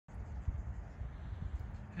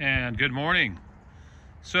And good morning.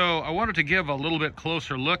 So I wanted to give a little bit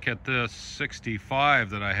closer look at this 65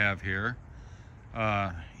 that I have here.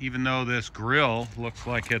 Even though this grill looks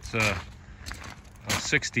like it's a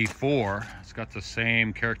 64, it's got the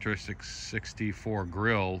same characteristic 64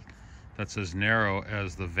 grill that's as narrow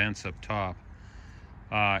as the vents up top.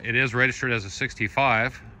 It is registered as a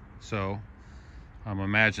 65, so I'm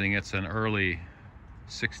imagining it's an early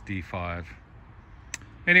 65.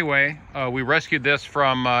 Anyway, we rescued this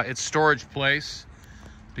from its storage place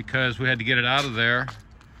because we had to get it out of there,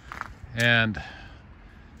 and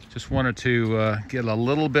just wanted to get a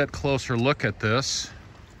little bit closer look at this.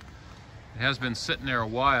 It has been sitting there a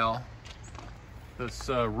while. This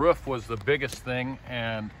roof was the biggest thing,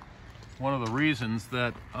 and one of the reasons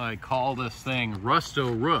that I call this thing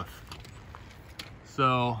Rusto Roof.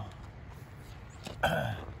 So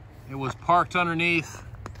it was parked underneath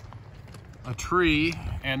a tree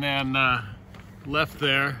and then left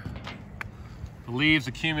there. The leaves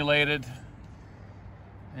accumulated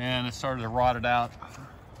and it started to rot it out.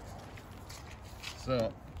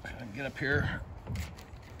 So I get up here.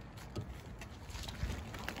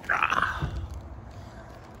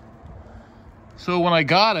 So when I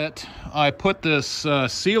got it, I put this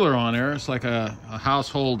sealer on there. It's like a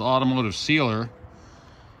household automotive sealer,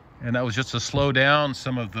 and that was just to slow down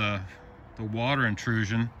some of the water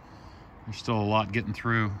intrusion. There's still a lot getting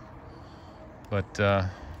through, but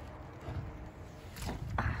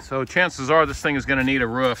so chances are this thing is going to need a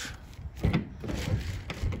roof. Get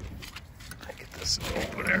this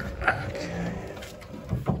over there. Okay.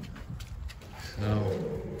 So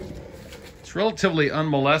it's relatively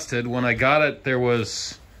unmolested. When I got it, there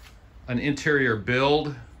was an interior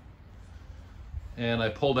build, and I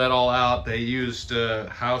pulled that all out. They used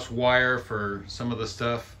house wire for some of the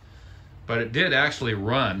stuff, but it did actually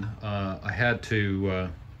run. I had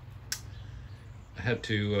to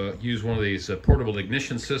use one of these portable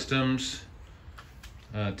ignition systems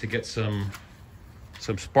to get some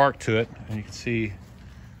spark to it. And you can see,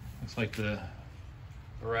 looks like the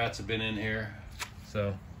rats have been in here.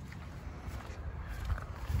 So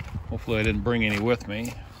hopefully I didn't bring any with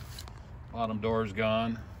me. Bottom door's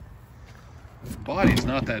gone. The body's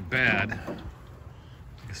not that bad.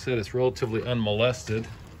 Like I said, it's relatively unmolested.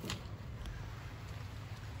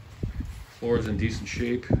 Floor is in decent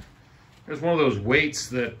shape. There's one of those weights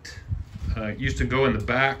that used to go in the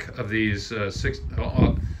back of these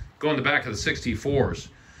go in the back of the 64s.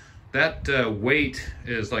 That weight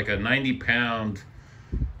is like a 90-pound,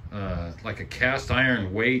 like a cast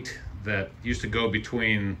iron weight that used to go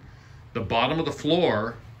between the bottom of the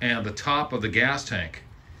floor and the top of the gas tank.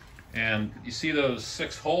 And you see those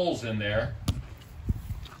 6 holes in there.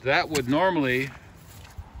 That would normally,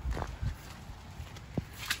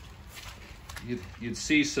 you'd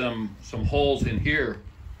see some holes in here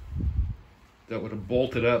that would have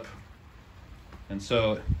bolted up. And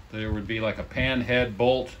so there would be like a pan head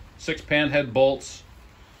bolt, 6 pan head bolts.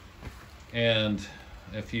 And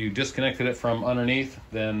if you disconnected it from underneath,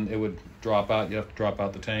 then it would drop out. You have to drop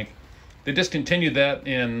out the tank. They discontinued that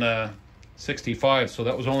in 65, so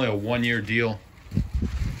that was only a 1-year deal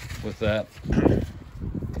with that. Let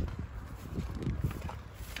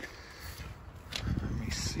me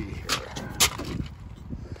see here.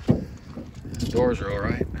 The doors are all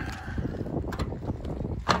right.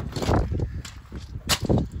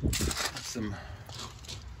 Some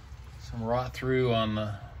rot through on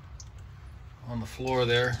the floor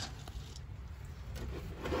there.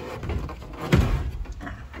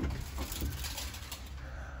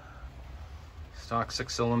 Stock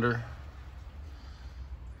 6-cylinder,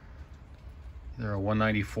 either a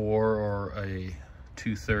 194 or a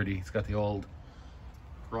 230. It's got the old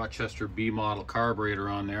Rochester B model carburetor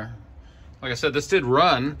on there. Like I said, this did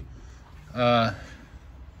run, and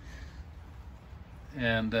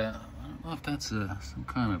I don't know if that's some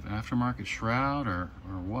kind of aftermarket shroud or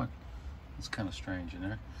what. It's kind of strange in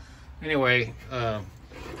there. Anyway,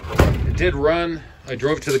 it did run. I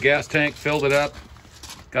drove to the gas tank, filled it up.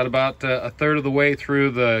 Got about a third of the way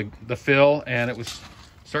through the fill, and it was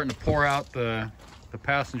starting to pour out the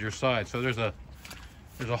passenger side. So there's a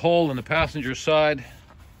hole in the passenger side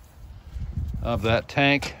of that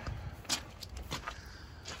tank,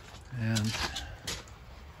 and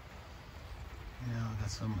got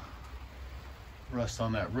some rust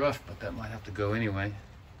on that roof, but that might have to go anyway.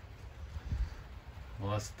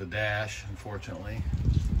 Well, that's the dash, unfortunately.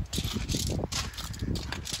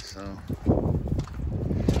 So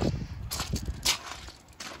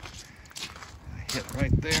hit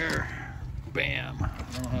right there, bam. I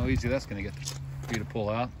don't know how easy that's going to get for you to pull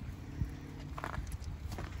out.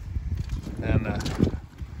 And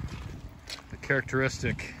the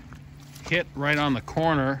characteristic hit right on the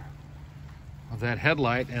corner of that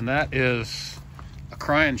headlight, and that is a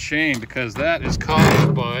crying shame because that is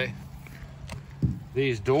caused by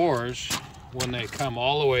these doors when they come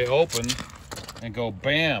all the way open and go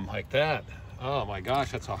bam like that. Oh my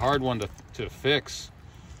gosh, that's a hard one to fix,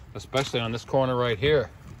 especially on this corner right here.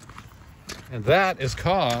 And that is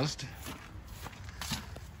caused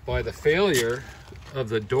by the failure of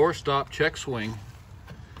the door stop check swing.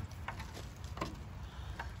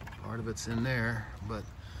 Part of it's in there, but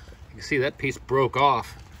you can see that piece broke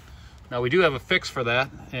off. Now we do have a fix for that,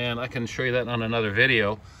 and I can show you that on another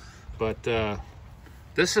video, but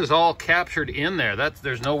this is all captured in there.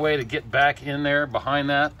 There's no way to get back in there behind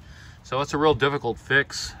that, so it's a real difficult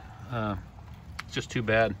fix. It's just too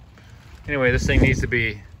bad. Anyway, this thing needs to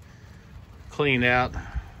be cleaned out,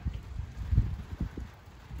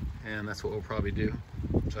 and that's what we'll probably do.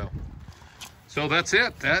 So that's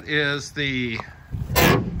it. That is the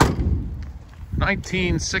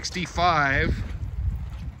 1965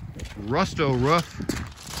 Rusto roof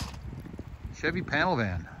Chevy panel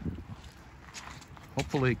van.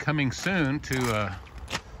 Hopefully coming soon to a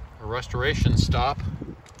restoration stop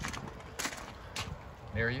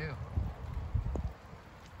near you.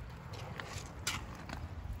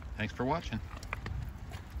 Thanks for watching.